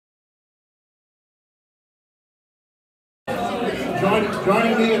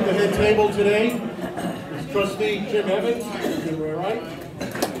Joining me at the head table today is Trustee Jim Evans, to my right.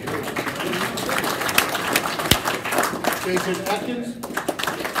 Jason Atkins.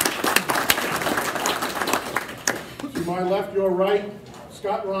 To my left, your right,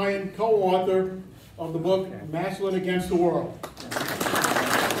 Scott Ryan, co-author of the book Massillon Against The World.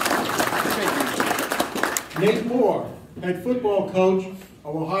 Nate Moore, head football coach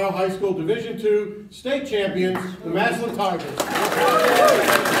of Ohio High School Division II state champions, the Massillon Tigers.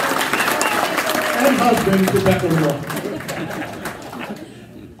 And husband to Becca Moore.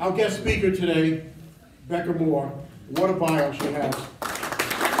 Our guest speaker today, Becca Moore. What a bio she has.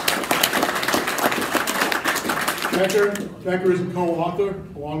 Becca is a co-author,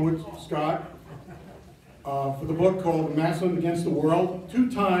 along with Scott, for the book called Massillon Against The World,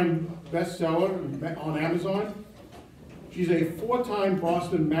 two-time bestseller on Amazon. She's a four-time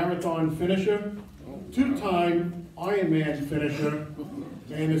Boston Marathon finisher, two-time Ironman finisher,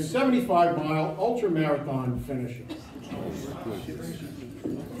 and a 75-mile ultra-marathon finisher.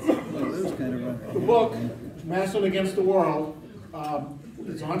 The book, Massillon Against The World,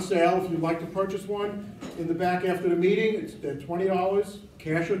 is on sale if you'd like to purchase one. In the back after the meeting, it's $20,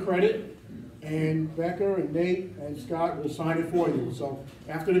 cash or credit, and Becca and Nate and Scott will sign it for you. So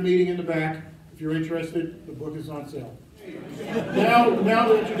after the meeting in the back, if you're interested, the book is on sale. Now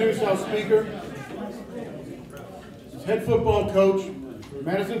to introduce our speaker, head football coach for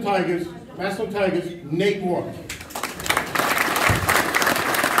Massillon Tigers, Nate Moore.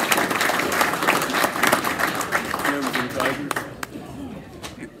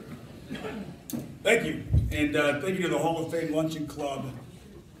 Thank you, and thank you to the Hall of Fame Luncheon Club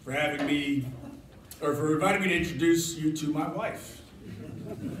for having me, or for inviting me to introduce you to my wife,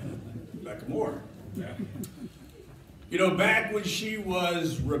 Becca Moore. Yeah. You know, back when she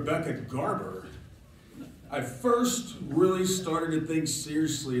was Rebecca Garber, I first really started to think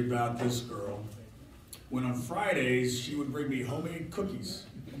seriously about this girl when on Fridays she would bring me homemade cookies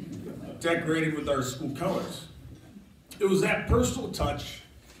decorated with our school colors. It was that personal touch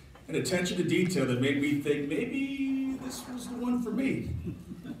and attention to detail that made me think maybe this was the one for me.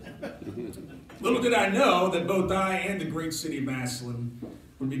 Little did I know that both I and the great city of Massillon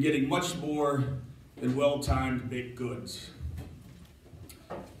would be getting much more than well-timed baked goods.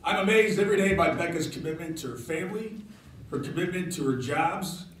 I'm amazed every day by Becca's commitment to her family, her commitment to her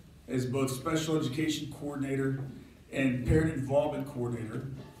jobs as both special education coordinator and parent involvement coordinator,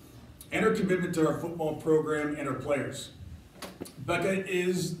 and her commitment to our football program and our players. Becca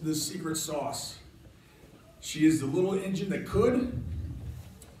is the secret sauce. She is the little engine that could.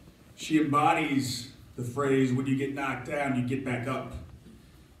 She embodies the phrase, when you get knocked down, you get back up.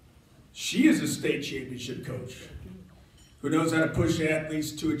 She is a state championship coach who knows how to push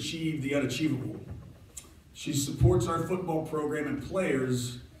athletes to achieve the unachievable. She supports our football program and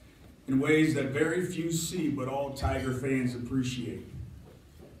players in ways that very few see, but all Tiger fans appreciate.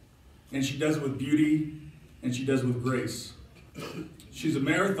 And she does it with beauty, and she does it with grace. She's a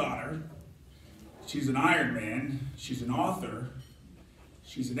marathoner, she's an Ironman, she's an author,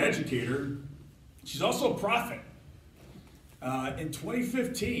 she's an educator, she's also a prophet. In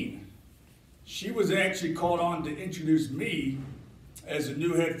 2015, she was actually called on to introduce me as a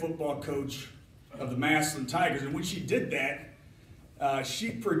new head football coach of the Massillon Tigers, and when she did that,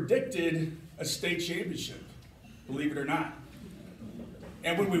 she predicted a state championship, believe it or not.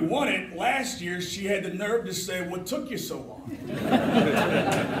 And when we won it last year, she had the nerve to say, "What took you so long?"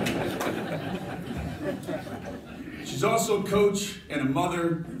 She's also a coach and a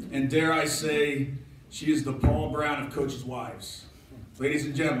mother, and dare I say, she is the Paul Brown of coaches' wives. Ladies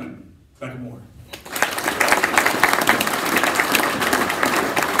and gentlemen, Becca Moore.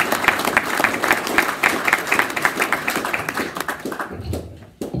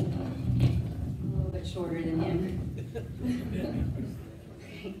 A little bit shorter than him.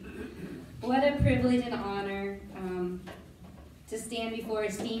 What a privilege and honor to stand before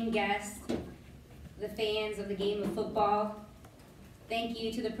esteemed guests, the fans of the game of football. Thank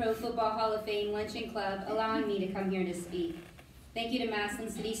you to the Pro Football Hall of Fame Luncheon Club allowing me to come here to speak. Thank you to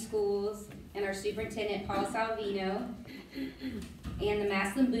Massillon City Schools and our superintendent, Paul Salvino, and the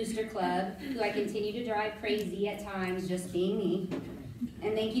Massillon Booster Club, who I continue to drive crazy at times just being me.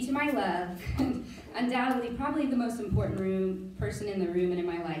 And thank you to my love, undoubtedly probably the most important person in the room and in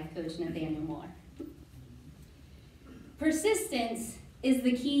my life, Coach Nathaniel Moore. Persistence is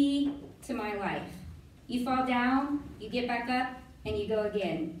the key to my life. You fall down, you get back up, and you go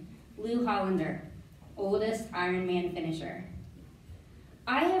again. Lou Hollander, oldest Ironman finisher.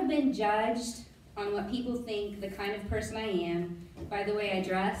 I have been judged on what people think the kind of person I am by the way I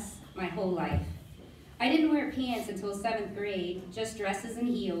dress my whole life. I didn't wear pants until 7th grade, just dresses and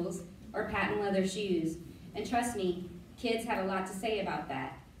heels, or patent leather shoes. And trust me, kids had a lot to say about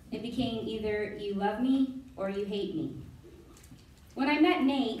that. It became either you love me or you hate me. When I met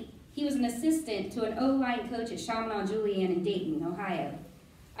Nate, he was an assistant to an O-line coach at Chaminade Julienne in Dayton, Ohio.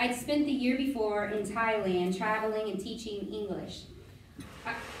 I'd spent the year before in Thailand traveling and teaching English.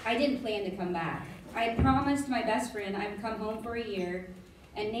 I didn't plan to come back. I had promised my best friend I would come home for a year,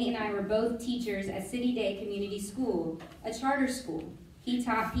 and Nate and I were both teachers at City Day Community School, a charter school. He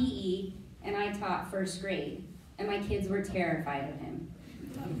taught PE, and I taught 1st grade, and my kids were terrified of him.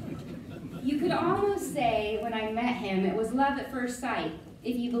 You could almost say when I met him, it was love at first sight,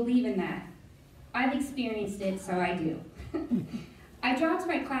 if you believe in that. I've experienced it, so I do. I dropped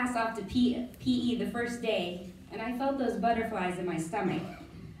my class off to PE the first day, and I felt those butterflies in my stomach.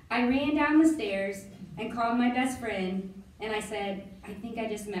 I ran down the stairs and called my best friend, and I said, I think I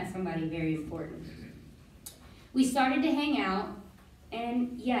just met somebody very important. We started to hang out,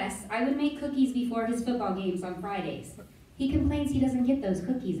 and yes, I would make cookies before his football games on Fridays. He complains he doesn't get those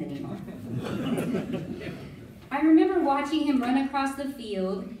cookies anymore. I remember watching him run across the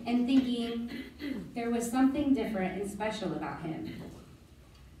field and thinking there was something different and special about him.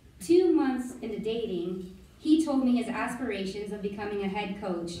 2 months into dating, he told me his aspirations of becoming a head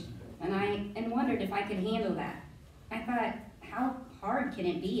coach, and wondered if I could handle that. I thought, how hard can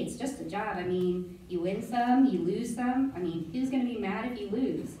it be? It's just a job. I mean, you win some, you lose some. I mean, who's going to be mad if you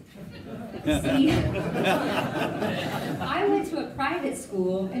lose? See, I went to a private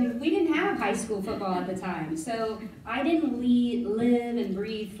school, and we didn't have high school football at the time, so I didn't live and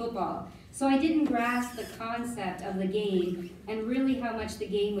breathe football. So I didn't grasp the concept of the game and really how much the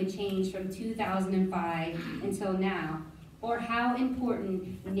game would change from 2005 until now, or how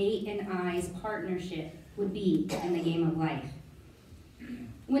important Nate and I's partnership would be in the game of life.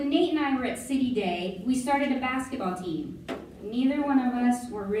 When Nate and I were at City Day, we started a basketball team. Neither one of us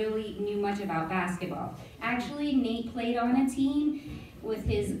knew much about basketball. Actually, Nate played on a team with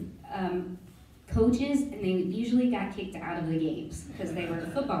his coaches, and they usually got kicked out of the games because they were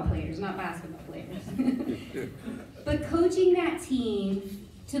football players, not basketball players. But coaching that team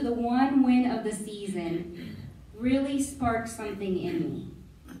to the one win of the season really sparked something in me.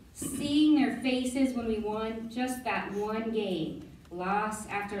 Seeing their faces when we won just that one game, loss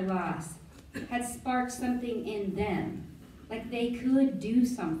after loss, had sparked something in them, like they could do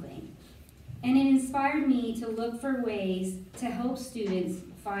something. And it inspired me to look for ways to help students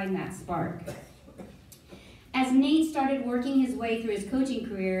find that spark. As Nate started working his way through his coaching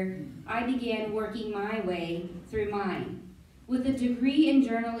career, I began working my way through mine. With a degree in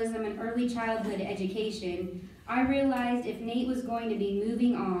journalism and early childhood education, I realized if Nate was going to be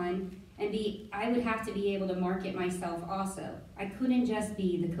moving on, I would have to be able to market myself also. I couldn't just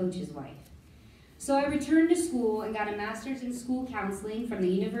be the coach's wife. So I returned to school and got a master's in school counseling from the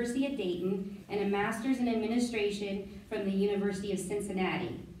University of Dayton and a master's in administration from the University of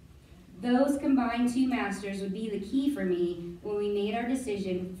Cincinnati. Those combined 2 masters would be the key for me when we made our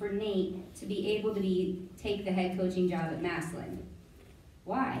decision for Nate to be able to take the head coaching job at Massillon.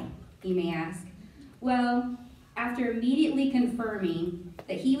 Why, you may ask? Well, after immediately confirming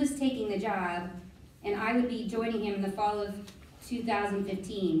that he was taking the job and I would be joining him in the fall of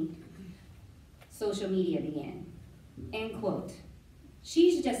 2015, social media began. End quote.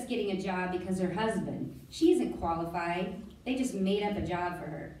 She's just getting a job because her husband. She isn't qualified. They just made up a job for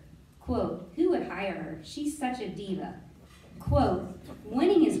her. Quote, who would hire her? She's such a diva. Quote,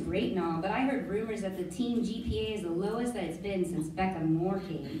 winning is great and all, but I heard rumors that the team GPA is the lowest that it's been since Becca Moore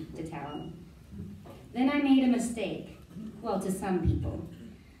came to town. Then I made a mistake, well, to some people,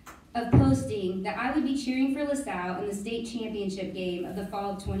 of posting that I would be cheering for LaSalle in the state championship game of the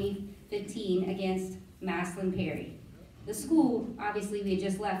fall of 2015 against Massillon Perry. The school, obviously we had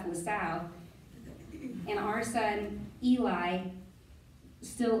just left LaSalle, and our son, Eli,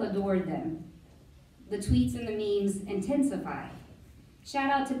 still adored them. The tweets and the memes intensified. Shout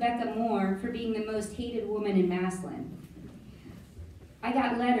out to Becca Moore for being the most hated woman in Massillon. I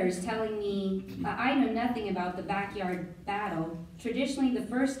got letters telling me I know nothing about the backyard battle, traditionally the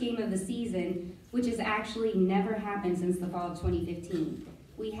first game of the season, which has actually never happened since the fall of 2015.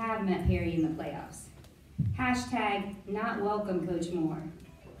 We have met Perry in the playoffs. Hashtag not welcome, Coach Moore.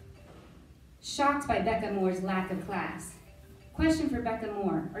 Shocked by Becca Moore's lack of class. Question for Becca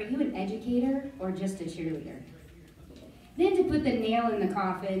Moore, are you an educator or just a cheerleader? Then to put the nail in the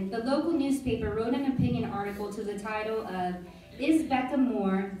coffin, the local newspaper wrote an opinion article to the title of, Is Becca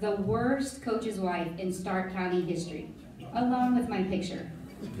Moore the worst coach's wife in Stark County history? Along with my picture.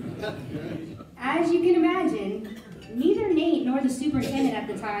 As you can imagine, Neither Nate nor the superintendent at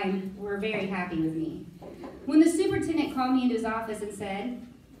the time were very happy with me. When the superintendent called me into his office and said,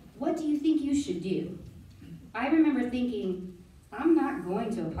 "What do you think you should do?" I remember thinking, I'm not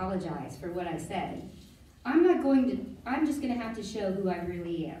going to apologize for what I said. I'm just going to have to show who I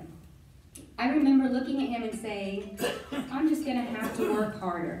really am. I remember looking at him and saying, I'm just going to have to work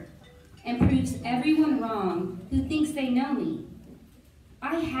harder and prove everyone wrong who thinks they know me.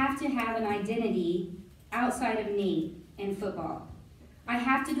 I have to have an identity outside of Nate and football. I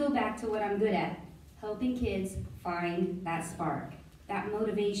have to go back to what I'm good at, helping kids find that spark, that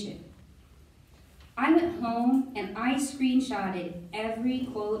motivation. I went home and I screenshotted every,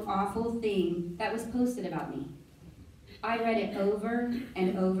 quote, awful thing that was posted about me. I read it over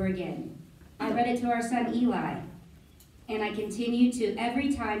and over again. I read it to our son Eli, and I continued to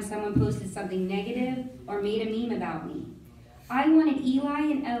every time someone posted something negative or made a meme about me. I wanted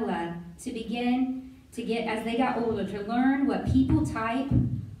Eli and Ella to begin to get, as they got older, to learn what people type,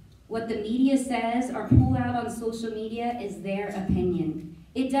 what the media says, or pull out on social media is their opinion.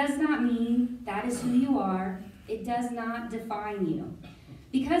 It does not mean that is who you are. It does not define you.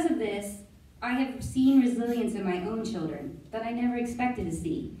 Because of this, I have seen resilience in my own children that I never expected to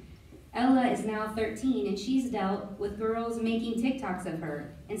see. Ella is now 13, and she's dealt with girls making TikToks of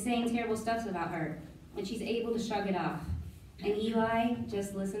her and saying terrible stuff about her, and she's able to shrug it off. And Eli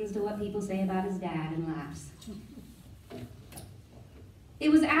just listens to what people say about his dad and laughs. It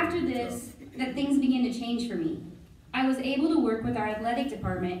was after this that things began to change for me. I was able to work with our athletic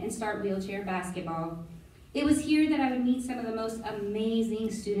department and start wheelchair basketball. It was here that I would meet some of the most amazing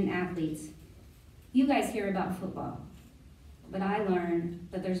student athletes. You guys hear about football, but I learned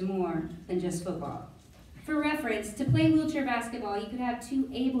that there's more than just football. For reference, to play wheelchair basketball, you could have 2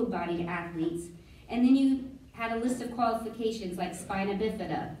 able-bodied athletes, and then you had a list of qualifications like spina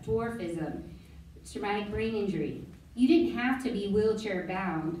bifida, dwarfism, traumatic brain injury. You didn't have to be wheelchair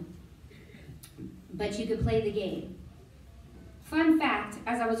bound, but you could play the game. Fun fact,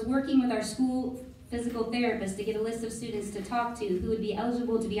 as I was working with our school physical therapist to get a list of students to talk to who would be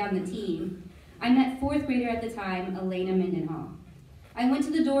eligible to be on the team, I met 4th grader at the time, Elena Mendenhall. I went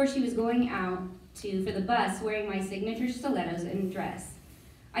to the door she was going out to for the bus wearing my signature stilettos and dress.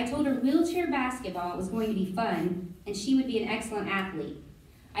 I told her wheelchair basketball was going to be fun and she would be an excellent athlete.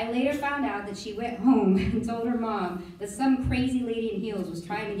 I later found out that she went home and told her mom that some crazy lady in heels was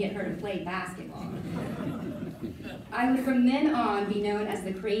trying to get her to play basketball. I would from then on be known as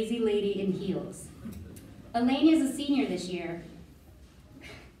the crazy lady in heels. Elaine is a senior this year,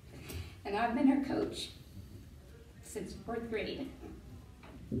 and I've been her coach since 4th grade.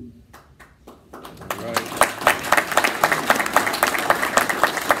 Right.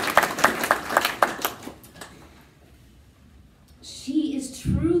 She is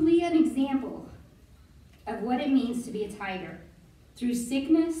truly an example of what it means to be a tiger. Through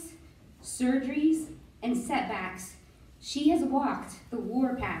sickness, surgeries, and setbacks, she has walked the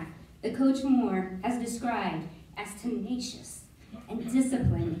warpath that Coach Moore has described as tenacious and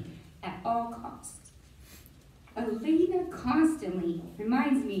disciplined at all costs. Elena constantly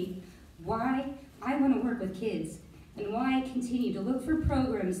reminds me why I want to work with kids and why I continue to look for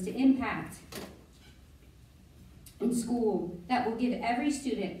programs to impact in school that will give every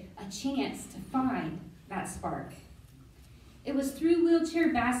student a chance to find that spark. It was through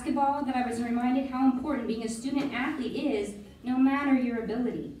wheelchair basketball that I was reminded how important being a student athlete is, no matter your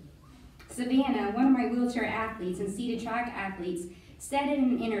ability. Savannah, one of my wheelchair athletes and seated track athletes, said in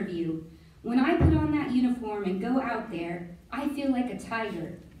an interview, "When I put on that uniform and go out there, I feel like a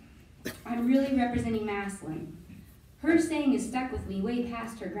tiger. I'm really representing Massillon." Her saying has stuck with me way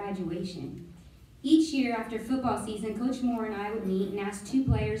past her graduation. Each year after football season, Coach Moore and I would meet and ask 2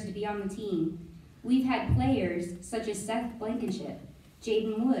 players to be on the team. We've had players such as Seth Blankenship,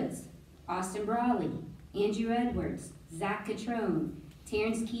 Jaden Woods, Austin Brawley, Andrew Edwards, Zach Catrone,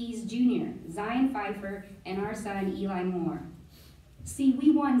 Terrence Keys Jr., Zion Pfeiffer, and our son Eli Moore. See, we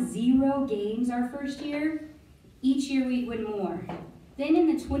won 0 games our first year. Each year we'd win more. Then in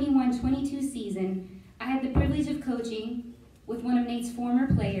the 21-22 season, I had the privilege of coaching with one of Nate's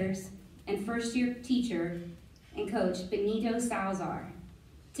former players and first-year teacher and coach, Benito Salazar.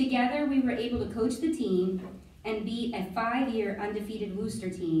 Together, we were able to coach the team and beat a 5-year undefeated Wooster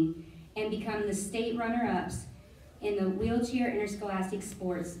team and become the state runner-ups in the Wheelchair Interscholastic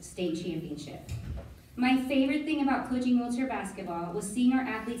Sports State Championship. My favorite thing about coaching wheelchair basketball was seeing our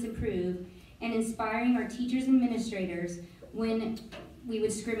athletes improve and inspiring our teachers and administrators when we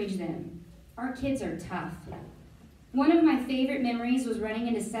would scrimmage them. Our kids are tough. One of my favorite memories was running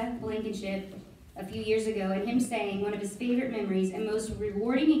into Seth Blankenship a few years ago and him saying one of his favorite memories and most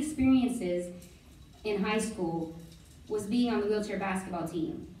rewarding experiences in high school was being on the wheelchair basketball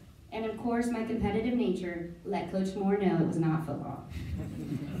team. And of course, my competitive nature let Coach Moore know it was not football.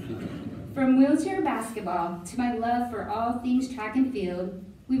 From wheelchair basketball to my love for all things track and field,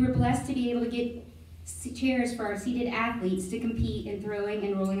 we were blessed to be able to get chairs for our seated athletes to compete in throwing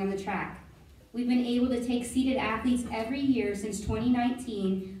and rolling on the track. We've been able to take seated athletes every year since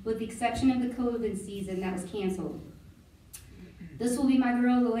 2019, with the exception of the COVID season that was canceled. This will be my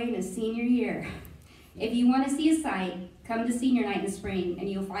girl Elena's senior year. If you want to see a sight, come to senior night in the spring, and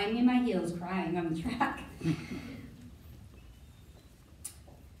you'll find me in my heels crying on the track.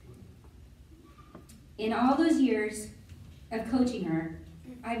 In all those years of coaching her,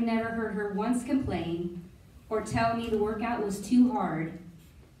 I've never heard her once complain or tell me the workout was too hard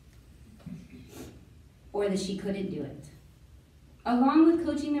or that she couldn't do it. Along with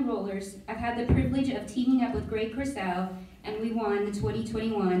coaching the rollers, I've had the privilege of teaming up with Greg Corsell, and we won the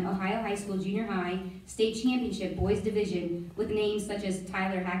 2021 Ohio High School Junior High State Championship Boys Division with names such as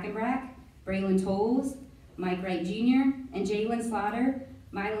Tyler Hackenbrack, Braylon Tolles, Mike Wright Jr., and Jalen Slaughter,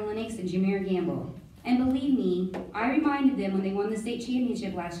 Milo Lennox, and Jameer Gamble. And believe me, I reminded them when they won the state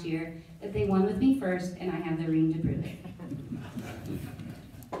championship last year that they won with me first, and I have the ring to prove it.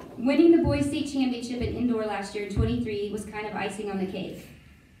 Winning the boys state championship in indoor last year in 23 was kind of icing on the cake.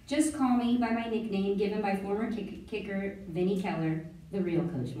 Just call me by my nickname given by former kicker Vinnie Keller, the real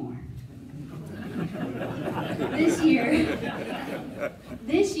Coach Moore.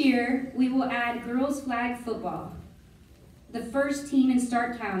 This year, we will add girls flag football, the first team in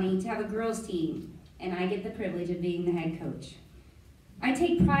Stark County to have a girls team, and I get the privilege of being the head coach. I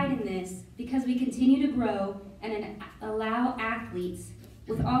take pride in this because we continue to grow and allow athletes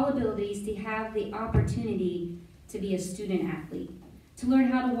with all abilities to have the opportunity to be a student athlete, to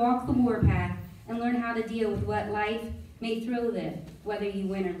learn how to walk the warpath and learn how to deal with what life may throw them, whether you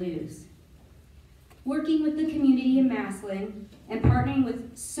win or lose. Working with the community in Massillon and partnering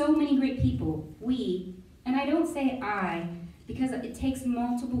with so many great people, we, and I don't say I, because it takes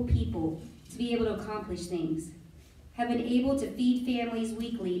multiple people to be able to accomplish things, have been able to feed families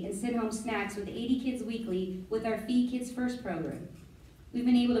weekly and send home snacks with 80 kids weekly with our Feed Kids First program. We've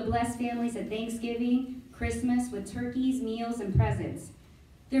been able to bless families at Thanksgiving, Christmas with turkeys, meals, and presents.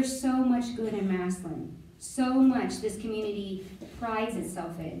 There's so much good in Massillon, so much this community prides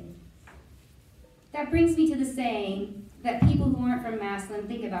itself in. That brings me to the saying that people who aren't from Massillon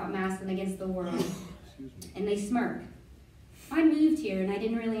think about Massillon Against the World, and they smirk. I moved here and I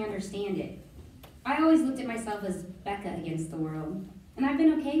didn't really understand it. I always looked at myself as Becca Against the World, and I've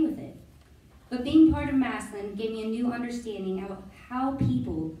been okay with it. But being part of Massillon gave me a new understanding of how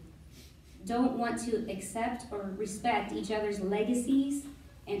people don't want to accept or respect each other's legacies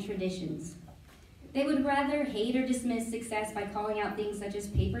and traditions. They would rather hate or dismiss success by calling out things such as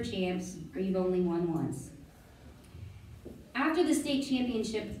paper champs or you've only won once. After the state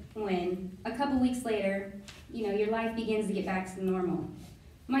championship win, a couple weeks later, your life begins to get back to normal.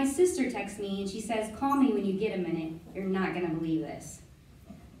 My sister texts me and she says, "Call me when you get a minute. You're not gonna believe this."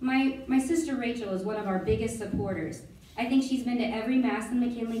 My sister Rachel is one of our biggest supporters. I think she's been to every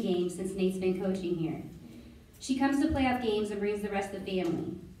Massillon-McKinley game since Nate's been coaching here. She comes to playoff games and brings the rest of the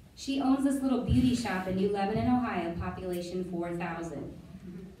family. She owns this little beauty shop in New Lebanon, Ohio, population 4,000.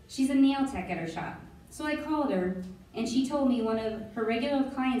 She's a nail tech at her shop. So I called her, and she told me one of her regular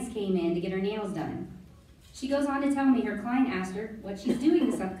clients came in to get her nails done. She goes on to tell me her client asked her what she's doing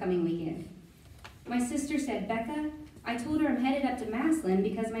this upcoming weekend. My sister said, "Becca, I told her I'm headed up to Massillon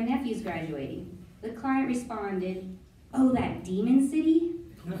because my nephew's graduating." The client responded, "Oh, that Demon City?"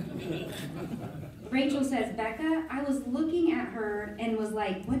 Rachel says, "Becca, I was looking at her and was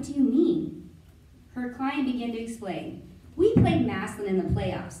like, what do you mean?" Her client began to explain. "We played Massillon in the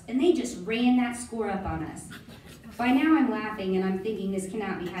playoffs, and they just ran that score up on us." By now I'm laughing and I'm thinking this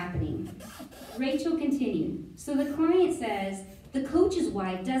cannot be happening. Rachel continued. So the client says, the coach's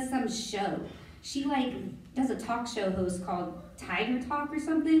wife does some show. She does a talk show host called Tiger Talk or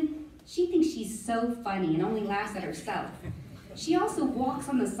something. She thinks she's so funny and only laughs at herself. She also walks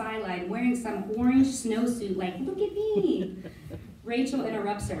on the sideline wearing some orange snowsuit like, "Look at me." Rachel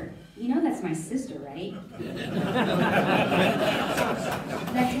interrupts her. "You know that's my sister, right?"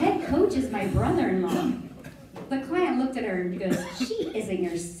 "The head coach is my brother-in-law." The client looked at her and goes, "She isn't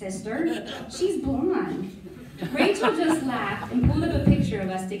your sister. She's blonde." Rachel just laughed and pulled up a picture of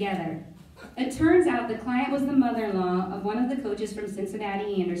us together. It turns out the client was the mother-in-law of one of the coaches from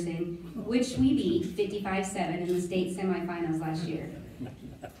Cincinnati Anderson, which we beat 55-7 in the state semifinals last year.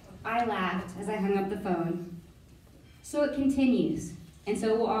 I laughed as I hung up the phone. So it continues, and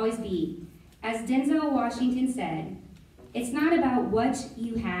so it will always be. As Denzel Washington said, it's not about what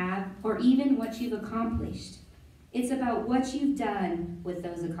you have or even what you've accomplished. It's about what you've done with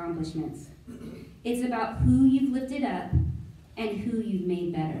those accomplishments. It's about who you've lifted up and who you've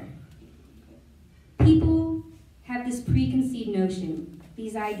made better. People have this preconceived notion,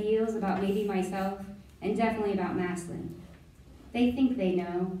 these ideals about maybe myself, and definitely about Massillon. They think they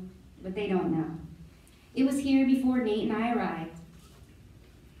know, but they don't know. It was here before Nate and I arrived,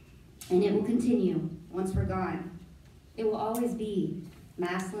 and it will continue once we're gone. It will always be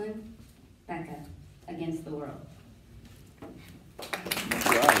Massillon, Becca, against the world.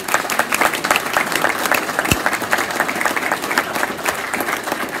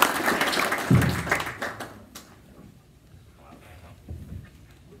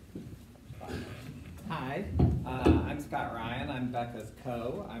 Hi, I'm Scott Ryan. I'm Becca's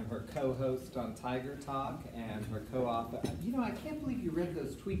I'm her co-host on Tiger Talk and her co-author. You know, I can't believe you read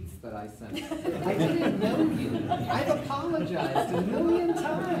those tweets that I sent. I didn't know you. I've apologized a million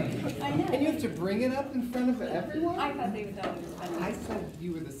times. I know. And you have to bring it up in front of everyone? I thought they would thought it was funny. I said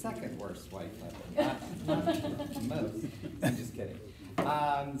you were the second worst wife ever. Not most. I'm just kidding.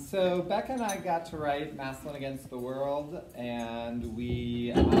 So Becca and I got to write Massillon Against the World, and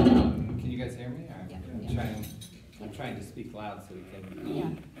we, can you guys hear me? Yeah. I'm trying to speak loud so we can, Yeah.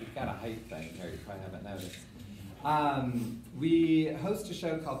 we've got a height thing here, you probably haven't noticed. We host a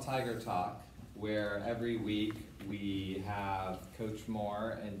show called Tiger Talk, where every week we have Coach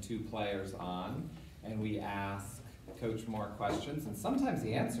Moore and two players on, and we ask Coach Moore questions, and sometimes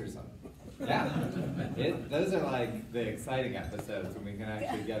he answers them. Yeah, those are like the exciting episodes when we can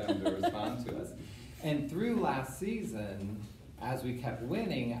actually get him to respond to us. And through last season, as we kept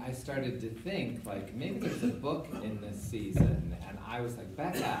winning, I started to think, like, maybe there's a book in this season. And I was like,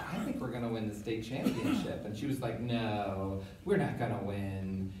 Becca, I think we're going to win the state championship. And she was like, no, we're not going to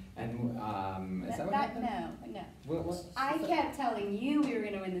win. And is that what happened? No. What? I kept telling you we were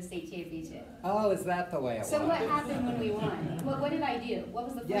going to win the state championship. Oh, is that the way it So was? what happened when we won? What did I do? What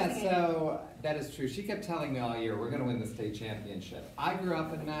was the first thing I did? So that is true. She kept telling me all year, we're going to win the state championship. I grew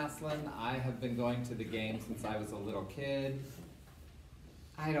up in Massillon. I have been going to the game since I was a little kid.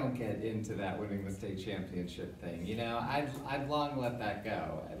 I don't get into that winning the state championship thing. You know, I've long let that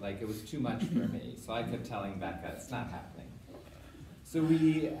go. Like, it was too much for me. So I kept telling Becca, it's not happening. So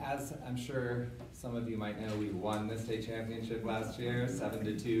we, as I'm sure some of you might know, we won the state championship last year,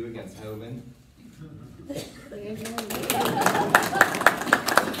 7-2 against Hovind.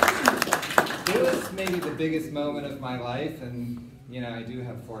 It was maybe the biggest moment of my life, and you know, I do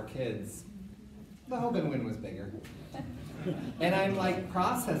have 4 kids. The Hovind win was bigger. And I'm like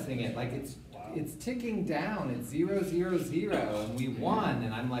processing it, like it's ticking down, it's 0-0-0, and we won,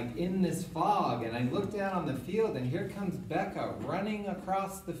 and I'm like in this fog, and I look down on the field, and here comes Becca running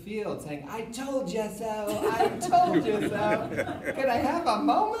across the field saying, I told you so, I told you so, could I have a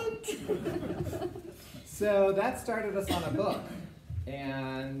moment? So that started us on a book,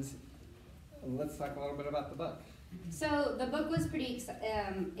 and let's talk a little bit about the book. So the book was pretty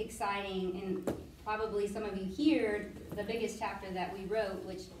exciting, and probably some of you here, the biggest chapter that we wrote,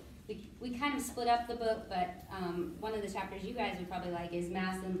 which we kind of split up the book, but one of the chapters you guys would probably like is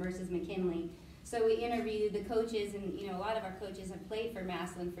Massillon versus McKinley. So we interviewed the coaches, and you know, a lot of our coaches have played for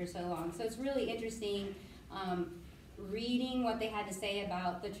Massillon for so long. So it's really interesting reading what they had to say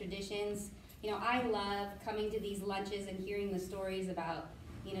about the traditions. You know, I love coming to these lunches and hearing the stories about,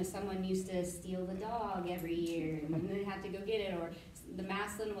 you know, someone used to steal the dog every year and then had to go get it, or the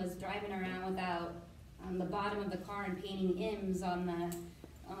Massillon was driving around without the bottom of the car and painting M's on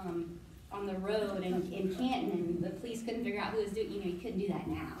the road in Canton, and the police couldn't figure out who was doing. You know, you couldn't do that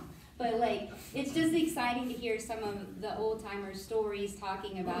now. But like, it's just exciting to hear some of the old timer stories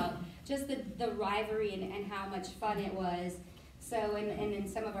talking about just the rivalry and how much fun it was. So, and then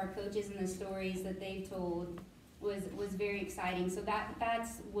some of our coaches and the stories that they've told was very exciting. So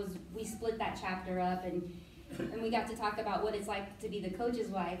we split that chapter up, and we got to talk about what it's like to be the coach's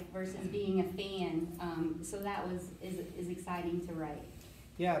wife versus being a fan. So that is exciting to write.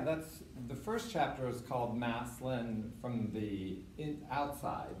 Yeah, that's the first chapter is called Massillon from the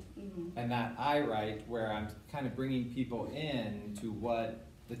outside, and that I write where I'm kind of bringing people in to what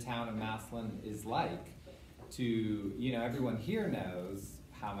the town of Massillon is like. To, you know, everyone here knows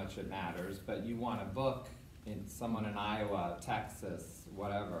how much it matters, but you want a book, and someone in Iowa, Texas,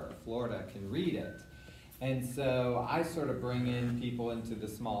 whatever, Florida can read it. And so I sort of bring in people into the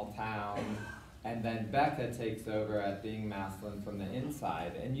small town, and then Becca takes over at being Massillon from the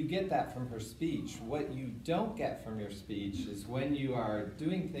inside. And you get that from her speech. What you don't get from your speech is when you are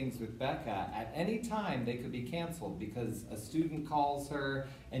doing things with Becca, at any time they could be canceled because a student calls her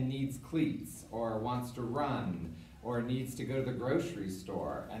and needs cleats, or wants to run, or needs to go to the grocery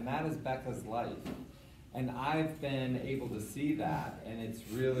store. And that is Becca's life. And I've been able to see that, and it's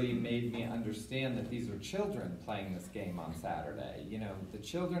really made me understand that these are children playing this game on Saturday. You know, the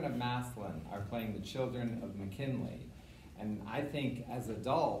children of Massillon are playing the children of McKinley. And I think as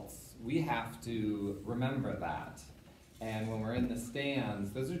adults, we have to remember that. And when we're in the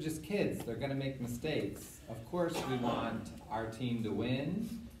stands, those are just kids. They're going to make mistakes. Of course, we want our team to win.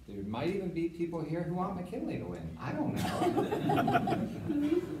 There might even be people here who want McKinley to win. I don't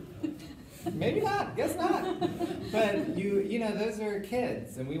know. Maybe not, guess not. But you know, those are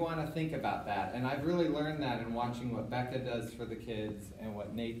kids, and we want to think about that. And I've really learned that in watching what Becca does for the kids and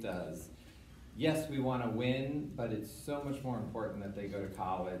what Nate does. Yes, we want to win, but it's so much more important that they go to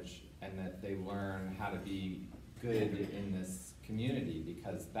college and that they learn how to be good in this community,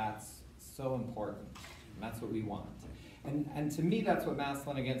 because that's so important, and that's what we want. And to me, that's what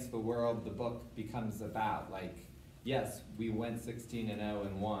Massillon Against the World, the book, becomes about. Like, yes, we went 16-0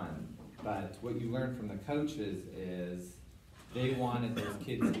 and won, but what you learn from the coaches is they wanted those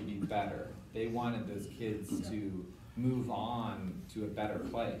kids to be better. They wanted those kids to move on to a better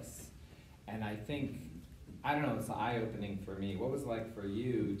place. And I think, I don't know, it's eye-opening for me. What was it like for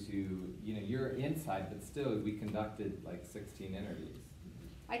you to, you know, you're inside, but still we conducted like 16 interviews.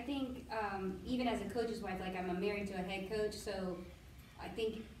 I think even as a coach's wife, like I'm married to a head coach, so I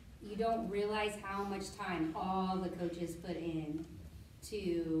think you don't realize how much time all the coaches put in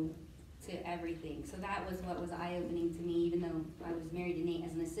to everything. So that was what was eye-opening to me, even though I was married to Nate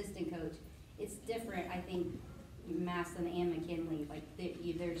as an assistant coach. It's different, I think, Massillon and McKinley. Like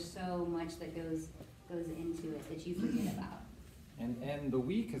there's so much that goes into it that you forget about. And the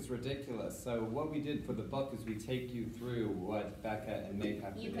week is ridiculous. So what we did for the book is we take you through what Becca and Nate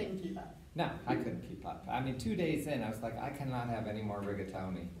have to do. You couldn't keep up. No, I couldn't keep up. I mean, 2 days in, I was like, I cannot have any more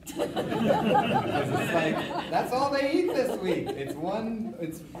rigatoni. Because it's like, that's all they eat this week. It's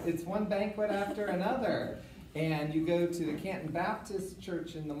one banquet after another. And you go to the Canton Baptist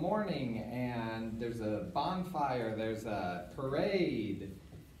Church in the morning, and there's a bonfire, there's a parade.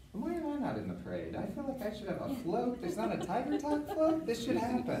 Why am I not in the parade? I feel like I should have a float. There's not a Tiger Talk float? This should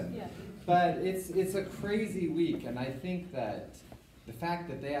happen. Yeah. But it's a crazy week, and I think that the fact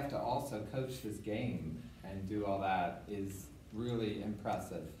that they have to also coach this game and do all that is really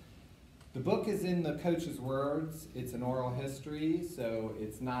impressive. The book is in the coach's words. It's an oral history, so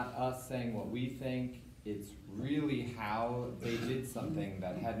it's not us saying what we think. It's really how they did something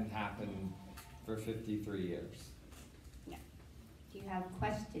that hadn't happened for 53 years. Do you have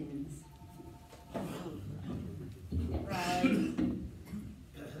questions? Right.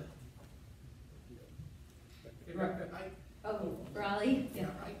 Raleigh? Yeah.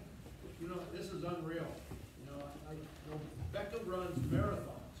 You know, this is unreal. You know, Becca runs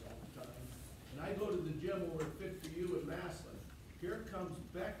marathons all the time, and I go to the gym over at Fit for You in Massillon. Here comes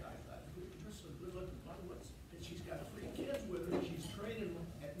Becca. I thought, this is a good-looking mother, and she's got 3 kids with her, and she's training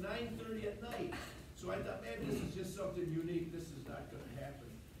at 9:30 at night. So I thought, man, this is just something unique. This is not going to happen.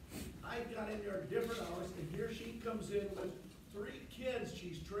 I got in there at different hours, and here she comes in with 3 kids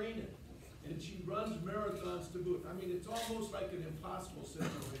she's training. And she runs marathons to boot. I mean, it's almost like an impossible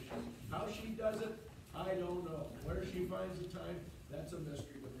situation. How she does it, I don't know. Where she finds the time, that's a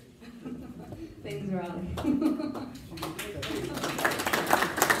mystery to me. Thanks, Raleigh.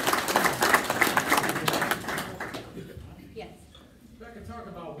 Yes. Becca, talk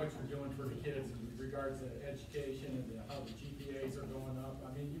about what you're doing for the kids in regards to education and how the GPAs are going up.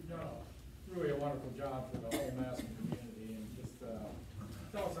 I mean, you've done really a wonderful job for the whole Massillon community, and just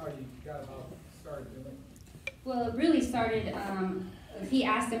tell us how you got about started doing it. Well, it really started, he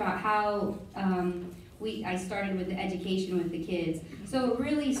asked about how I started with the education with the kids. So it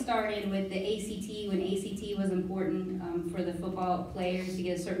really started with the ACT, when ACT was important for the football players to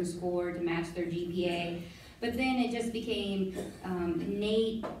get a certain score to match their GPA. But then it just became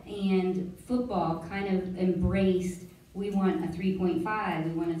Nate and football kind of embraced, we want a 3.5,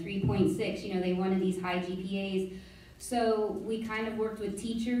 we want a 3.6, you know, they wanted these high GPAs. So we kind of worked with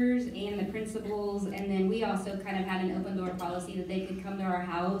teachers and the principals, and then we also kind of had an open door policy that they could come to our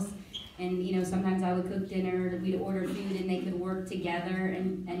house, and you know, sometimes I would cook dinner, we'd order food, and they could work together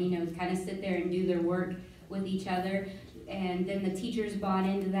and you know, kind of sit there and do their work with each other. And then the teachers bought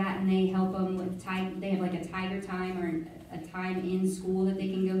into that, and they help them with they have like a tiger time or a time in school that they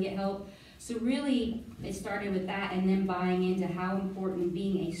can go get help. So really, it started with that, and then buying into how important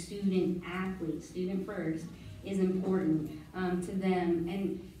being a student athlete, student first, is important to them.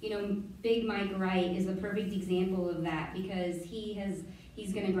 And you know, Big Mike Wright is a perfect example of that, because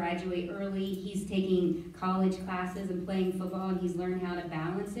he's going to graduate early. He's taking college classes and playing football, and he's learned how to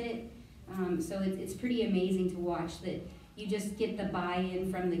balance it. So it's pretty amazing to watch that you just get the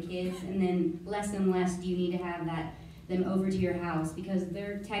buy-in from the kids, and then less and less do you need to have them over to your house, because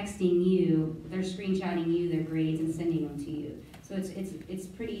they're texting you, they're screenshotting you their grades and sending them to you. So it's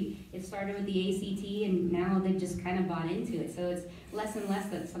pretty, it started with the ACT, and now they've just kind of bought into it. So it's less and less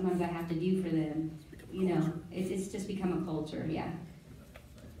that sometimes I have to do for them. You know, it's just become a culture, yeah.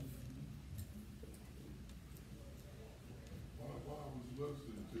 While I was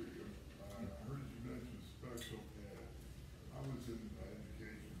listening to you, I heard you mention special ed. I was in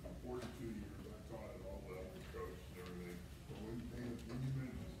education for 42 years. I taught at all levels, coached and everything. But when you mentioned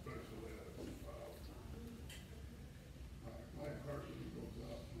special ed, my heart really goes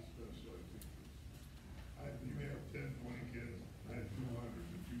out to special ed teachers. You may have 10, 20 kids. I had 200,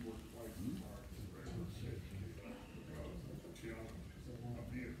 but you work twice as hard as the regular educator because of the challenges of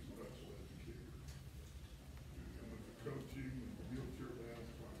being a special educator. And with the coaching and the wheelchair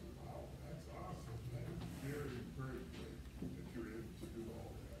basketball, wow, that's awesome. That is very, very great that you're able to do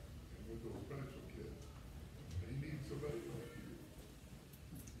all that. And with those special kids, they need somebody like you.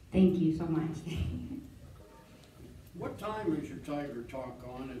 Thank you so much. What time is your Tiger Talk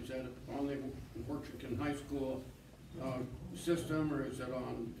on? Is that on the Washington High School system, or is it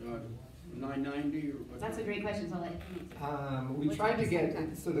on 990 or what? That's a great question, so I'll let We tried to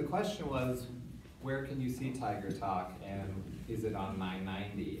get, so the question was, where can you see Tiger Talk, and is it on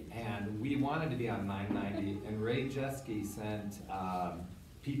 990? And we wanted to be on 990, and Ray Jeske sent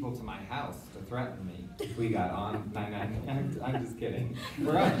people to my house to threaten me if we got on 990. I'm just kidding.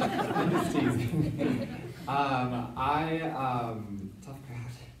 We're on. I'm just teasing. Tough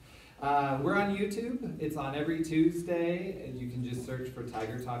crowd. We're on YouTube. It's on every Tuesday, and you can just search for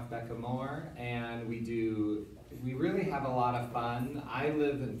Tiger Talk Becca Moore, and we really have a lot of fun. I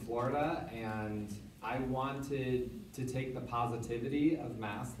live in Florida, and I wanted to take the positivity of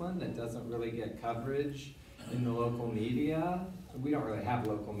Massillon that doesn't really get coverage in the local media. We don't really have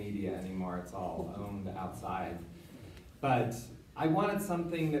local media anymore. It's all owned outside. But I wanted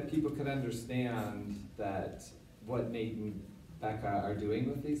something that people could understand, that what Nate and Becca are doing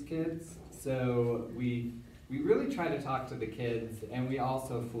with these kids. So we really try to talk to the kids, and we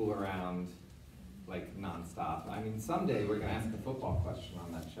also fool around like nonstop. I mean, someday we're gonna ask a football question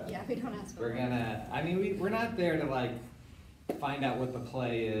on that show. Yeah, we don't ask We're gonna, I mean, we're not there to like find out what the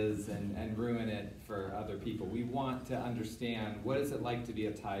play is and ruin it for other people. We want to understand, what is it like to be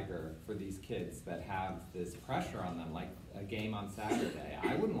a Tiger for these kids that have this pressure on them, like a game on Saturday.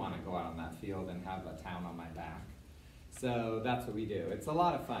 I wouldn't want to go out on that field and have a town on my back. So that's what we do. It's a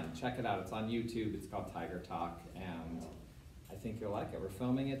lot of fun. Check it out. It's on YouTube. It's called Tiger Talk, and I think you'll like it. We're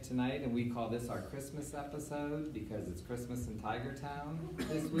filming it tonight, and we call this our Christmas episode because it's Christmas in Tiger Town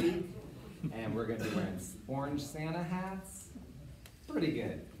this week, and we're going to be wearing orange Santa hats. Pretty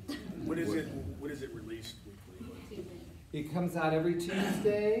good. When is it released weekly? It comes out every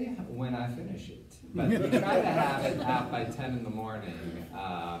Tuesday when I finish it. But we try to have it out by 10 in the morning.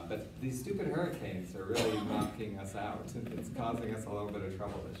 But these stupid hurricanes are really knocking us out. It's causing us a little bit of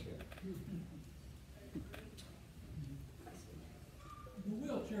trouble this year. The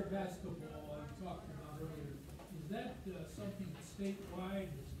wheelchair basketball you talked about earlier, is that something statewide?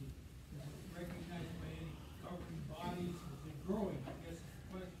 Is it recognized by any governing bodies? Is it growing? I guess is the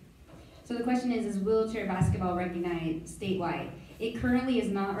question. So the question is wheelchair basketball recognized statewide? It currently is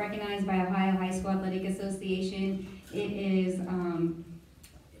not recognized by Ohio High School Athletic Association. It is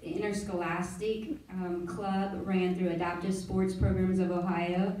interscholastic club ran through Adaptive Sports Programs of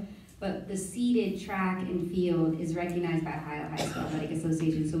Ohio, but the seated track and field is recognized by Ohio High School Athletic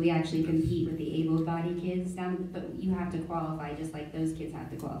Association, so we actually compete with the able-bodied kids down, but you have to qualify just like those kids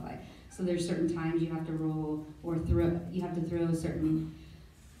have to qualify. So there's certain times you have to roll or throw, you have to throw a certain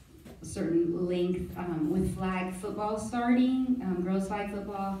length. With flag football starting, girls flag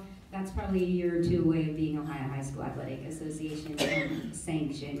football, that's probably a year or two away of being Ohio High School Athletic Association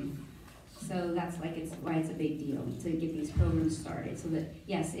sanctioned. So that's why it's a big deal to get these programs started. So that,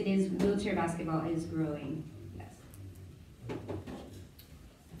 yes, it is, wheelchair basketball is growing, yes.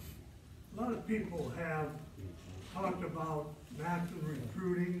 A lot of people have talked about Massillon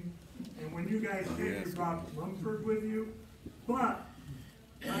recruiting, and when you guys did, you brought Mumford with you, but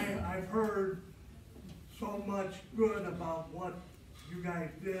I've heard so much good about what you guys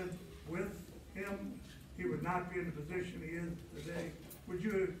did with him. He would not be in the position he is today. Would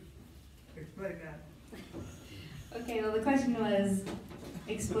you explain that? Okay, well the question was,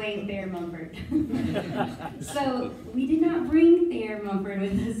 explain Thayer Mumford. So we did not bring Thayer Mumford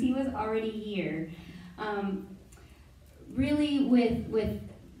with us, he was already here. Really with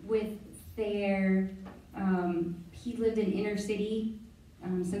Thayer, he lived in inner city,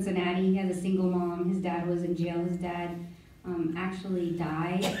 Cincinnati. He has a single mom. His dad was in jail. His dad actually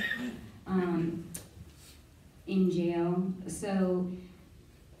died in jail. So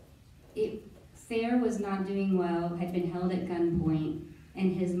Thayer was not doing well, had been held at gunpoint,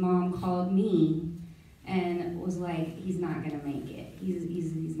 and his mom called me and was like, he's not gonna make it.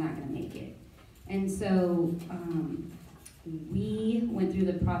 He's not gonna make it. And so we went through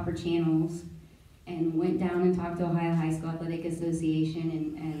the proper channels and went down and talked to Ohio High School Athletic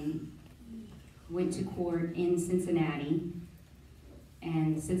Association and went to court in Cincinnati.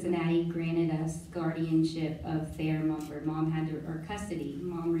 And Cincinnati granted us guardianship of Thayer Mumford. Mom had to, or custody.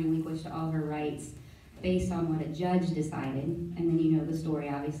 Mom relinquished all her rights based on what a judge decided. And then you know the story,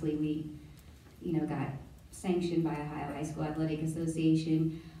 obviously we, got sanctioned by Ohio High School Athletic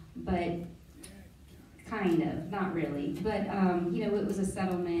Association, but kind of, not really. But, it was a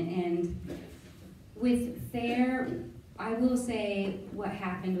settlement. And with Thayer, I will say what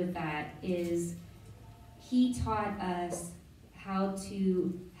happened with that is he taught us how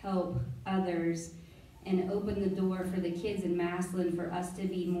to help others and open the door for the kids in Massillon for us to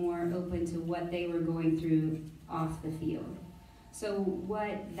be more open to what they were going through off the field. So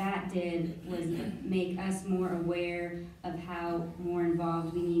what that did was make us more aware of how more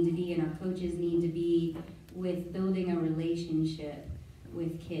involved we need to be and our coaches need to be with building a relationship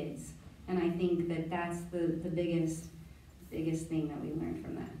with kids. And I think that that's the biggest thing that we learned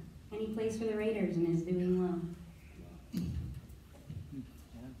from that. And he plays for the Raiders and is doing well.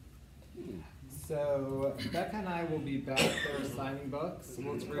 So Becca and I will be back there signing books.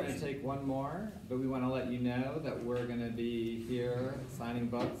 We're going to take one more, but we want to let you know that we're going to be here signing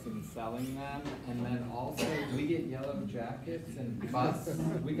books and selling them. And then also, we get yellow jackets and bus.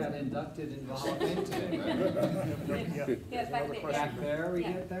 We got inducted into the Hall of Fame today, right? Yes, back there. Back there, we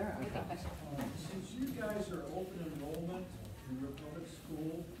Yeah. get there? Okay. Okay. Since you guys are open enrollment in your public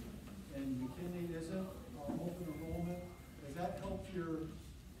school, and McKinley isn't, open enrollment, does that help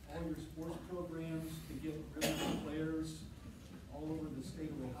all your sports programs to get really good players all over the state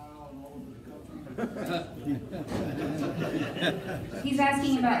of Ohio and all over the country? He's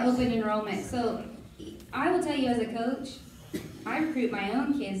asking about open enrollment. So I will tell you as a coach, I recruit my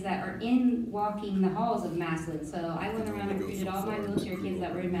own kids that are walking the halls of Massillon. So I went around and recruited all my wheelchair kids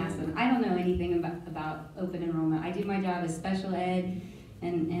that were in Massillon. I don't know anything about open enrollment. I do my job as special ed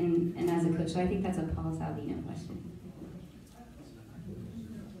and as a coach. So I think that's a Paul Salvino question.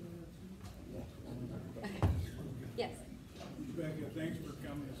 Yes. Becca, thanks for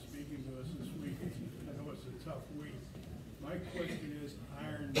coming and speaking to us this week. I know it's a tough week. My question is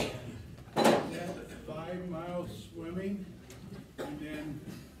Ironman. Is that 5 miles swimming, and then,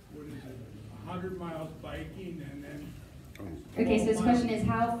 100 miles biking, and then... Okay, so his question is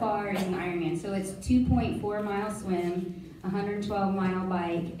how far is an Ironman? So it's 2.4 mile swim, 112 mile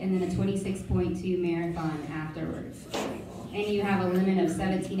bike, and then a 26.2 marathon afterwards. And you have a limit of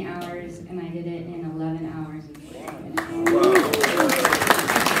 17 hours, and I did it in 11 hours and 40 minutes.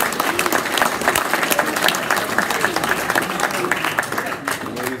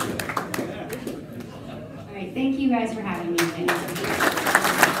 All right, thank you guys for having me. Thank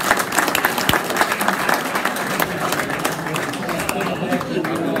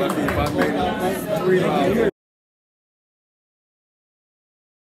you.